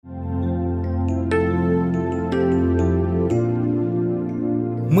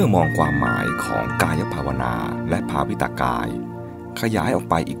เมื่อมองความหมายของกายภาวนาและภาวิตกายขยายออก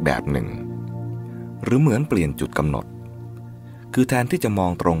ไปอีกแบบหนึ่งหรือเหมือนเปลี่ยนจุดกำหนดคือแทนที่จะมอ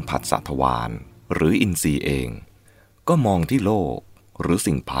งตรงผัสสะทวารหรืออินทรีย์เองก็มองที่โลกหรือ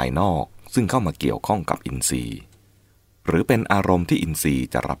สิ่งภายนอกซึ่งเข้ามาเกี่ยวข้องกับอินทรีย์หรือเป็นอารมณ์ที่อินทรีย์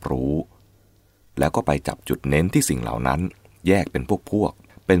จะรับรู้แล้วก็ไปจับจุดเน้นที่สิ่งเหล่านั้นแยกเป็นพวก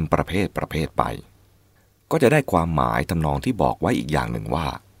เป็นประเภทไปก็จะได้ความหมายทำนองที่บอกไว้อีกอย่างหนึ่งว่า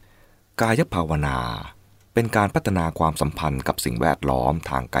กายภาวนาเป็นการพัฒนาความสัมพันธ์กับสิ่งแวดล้อม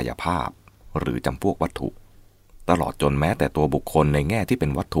ทางกายภาพหรือจำพวกวัตถุตลอดจนแม้แต่ตัวบุคคลในแง่ที่เป็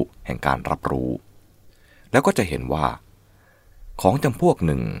นวัตถุแห่งการรับรู้แล้วก็จะเห็นว่าของจำพวกห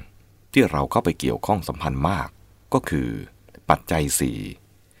นึ่งที่เราเข้าไปเกี่ยวข้องสัมพันธ์มากก็คือปัจจัยสี่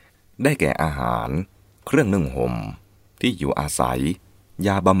ได้แก่อาหารเครื่องนึ่งห่มที่อยู่อาศัยย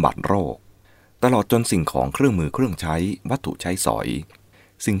าบำบัดโรคตลอดจนสิ่งของเครื่องมือเครื่องใช้วัตถุใช้สอย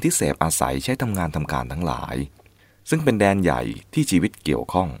สิ่งที่เสพอาศัยใช้ทำงานทำการทั้งหลายซึ่งเป็นแดนใหญ่ที่ชีวิตเกี่ยว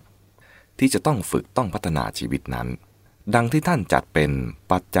ข้องที่จะต้องฝึกต้องพัฒนาชีวิตนั้นดังที่ท่านจัดเป็น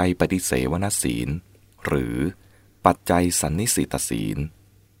ปัจจัยปฏิเสวนศีลหรือปัจจัยสันนิสิตศีล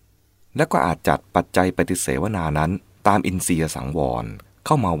และก็อาจจัดปัจจัยปฏิเสวนานั้นตามอินทรียสังวรเ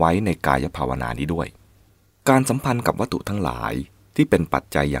ข้ามาไว้ในกายภาวนานี้ด้วยการสัมพันธ์กับวัตถุทั้งหลายที่เป็นปัจ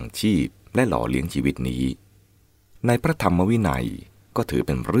จัยอย่างชีพและหล่อเลี้ยงชีวิตนี้ในพระธรรมวินัยก็ถือเ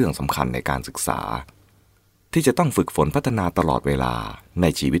ป็นเรื่องสำคัญในการศึกษาที่จะต้องฝึกฝนพัฒนาตลอดเวลาใน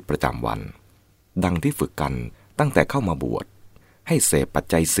ชีวิตประจำวันดังที่ฝึกกันตั้งแต่เข้ามาบวชให้เสพปัจ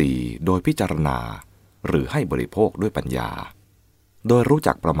จัยสี่โดยพิจารณาหรือให้บริโภคด้วยปัญญาโดยรู้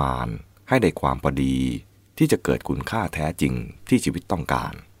จักประมาณให้ได้ความพอดีที่จะเกิดคุณค่าแท้จริงที่ชีวิตต้องกา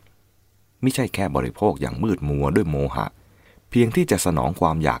รไม่ใช่แค่บริโภคอย่างมืดมัวด้วยโมหะเพียงที่จะสนองคว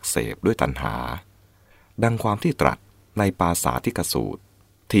ามอยากเสพด้วยตัณหาดังความที่ตรัสในปาสาธิกสูตร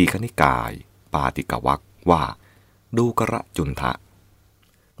ทีฆนิกายปาติกวรรคว่าดูกระจุนทะ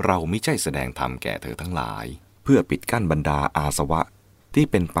เรามิใช่แสดงธรรมแก่เธอทั้งหลายเพื่อปิดกั้นบรรดาอาสวะที่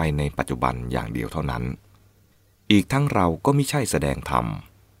เป็นไปในปัจจุบันอย่างเดียวเท่านั้นอีกทั้งเราก็มิใช่แสดงธรรม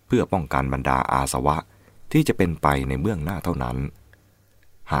เพื่อป้องกันบรรดาอาสวะที่จะเป็นไปในเบื้องหน้าเท่านั้น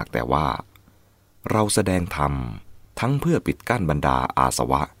หากแต่ว่าเราแสดงธรรมทั้งเพื่อปิดกั้นบรรดาอาส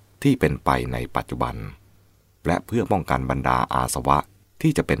วะที่เป็นไปในปัจจุบันและเพื่อป้องกันบรรดาอาสวะ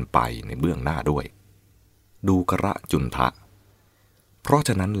ที่จะเป็นไปในเบื้องหน้าด้วยดูกระจุนทะเพราะฉ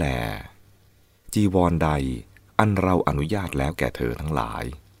ะนั้นแลจีวรใดอันเราอนุญาตแล้วแก่เธอทั้งหลาย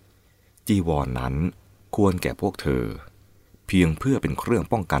จีวรนั้นควรแก่พวกเธอเพียงเพื่อเป็นเครื่อง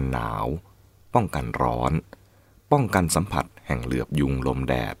ป้องกันหนาวป้องกันร้อนป้องกันสัมผัสแห่งเหลือบยุงลม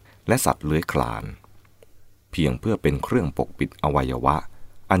แดดและสัตว์เลื้อยคลานเพียงเพื่อเป็นเครื่องปกปิดอวัยวะ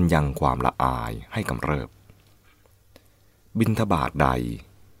อันยังความละอายให้กำเริบบิณฑบาตใด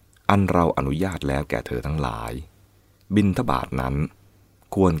อันเราอนุญาตแล้วแก่เธอทั้งหลายบิณฑบาตนั้น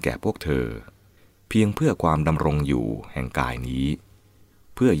ควรแก่พวกเธอเพียงเพื่อความดำรงอยู่แห่งกายนี้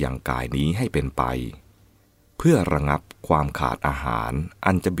เพื่อยังกายนี้ให้เป็นไปเพื่อระงับความขาดอาหาร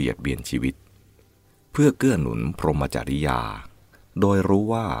อันจะเบียดเบียนชีวิตเพื่อเกื้อหนุนพรหมจริยาโดยรู้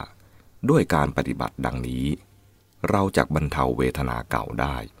ว่าด้วยการปฏิบัติดังนี้เราจักบรรเทาเวทนาเก่าไ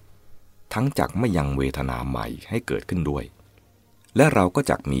ด้ทั้งจักไม่ยังเวทนาใหม่ให้เกิดขึ้นด้วยและเราก็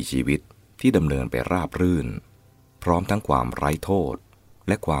จักมีชีวิตที่ดำเนินไปราบรื่นพร้อมทั้งความไร้โทษแ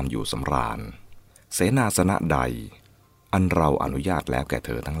ละความอยู่สำราญเสนาสนะใดอันเราอนุญาตแล้วแก่เธ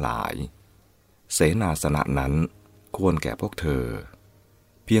อทั้งหลายเสนาสนะนั้นควรแก่พวกเธอ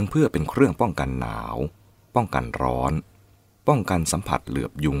เพียงเพื่อเป็นเครื่องป้องกันหนาวป้องกันร้อนป้องกันสัมผัสเหลือ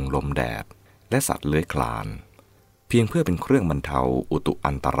บยุงลมแดดและสัตว์เลื้อยคลานเพียงเพื่อเป็นเครื่องบรรเทาอุตุ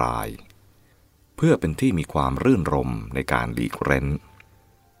อันตรายเพื่อเป็นที่มีความรื่นรมในการหลีกเร้น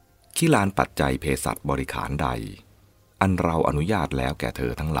ขิลานปัจจัยเภสัชบริขารใดอันเราอนุญาตแล้วแก่เธ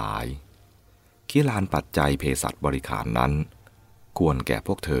อทั้งหลายขิลานปัจจัยเภสัชบริขารนั้นควรแก่พ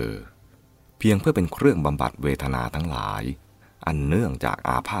วกเธอเพียงเพื่อเป็นเครื่องบำบัดเวทนาทั้งหลายอันเนื่องจาก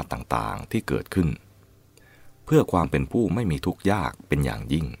อาพาธต่างๆที่เกิดขึ้นเพื่อความเป็นผู้ไม่มีทุกข์ยากเป็นอย่าง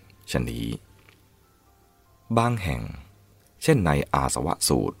ยิ่งฉะนี้บางแห่งเช่นในอาสวะ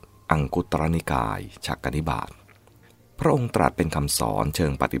สูตรอังคุตรนิกายฉักกนิบาตพระองค์ตรัสเป็นคำสอนเชิ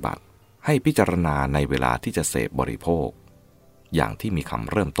งปฏิบัติให้พิจารณาในเวลาที่จะเสพบริโภคอย่างที่มีค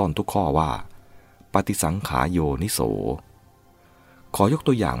ำเริ่มต้นทุกข้อว่าปฏิสังขายโยนิโสขอยก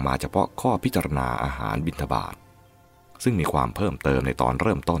ตัวอย่างมาเฉพาะข้อพิจารณาอาหารบิณฑบาตซึ่งมีความเพิ่มเติมในตอนเ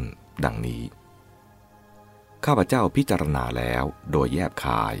ริ่มต้นดังนี้ข้าพเจ้าพิจารณาแล้วโดยแยบค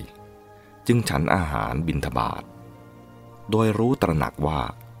ายจึงฉันอาหารบิณฑบาตโดยรู้ตระหนักว่า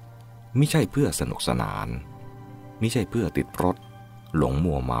มิใช่เพื่อสนุกสนานมิใช่เพื่อติดรส หลง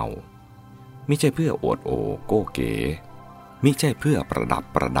มัวเมามิใช่เพื่ออวดโอโก้เก๋มิใช่เพื่อประดับ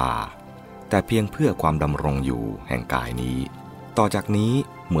ประดาแต่เพียงเพื่อความดำรงอยู่แห่งกายนี้ต่อจากนี้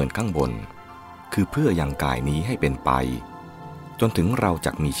เหมือนข้างบนคือเพื่อยังกายนี้ให้เป็นไปจนถึงเรา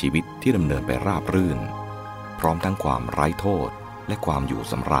จักมีชีวิตที่ดำเนินไปราบรื่นพร้อมทั้งความไร้โทษและความอยู่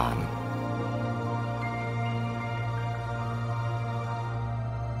สำราญ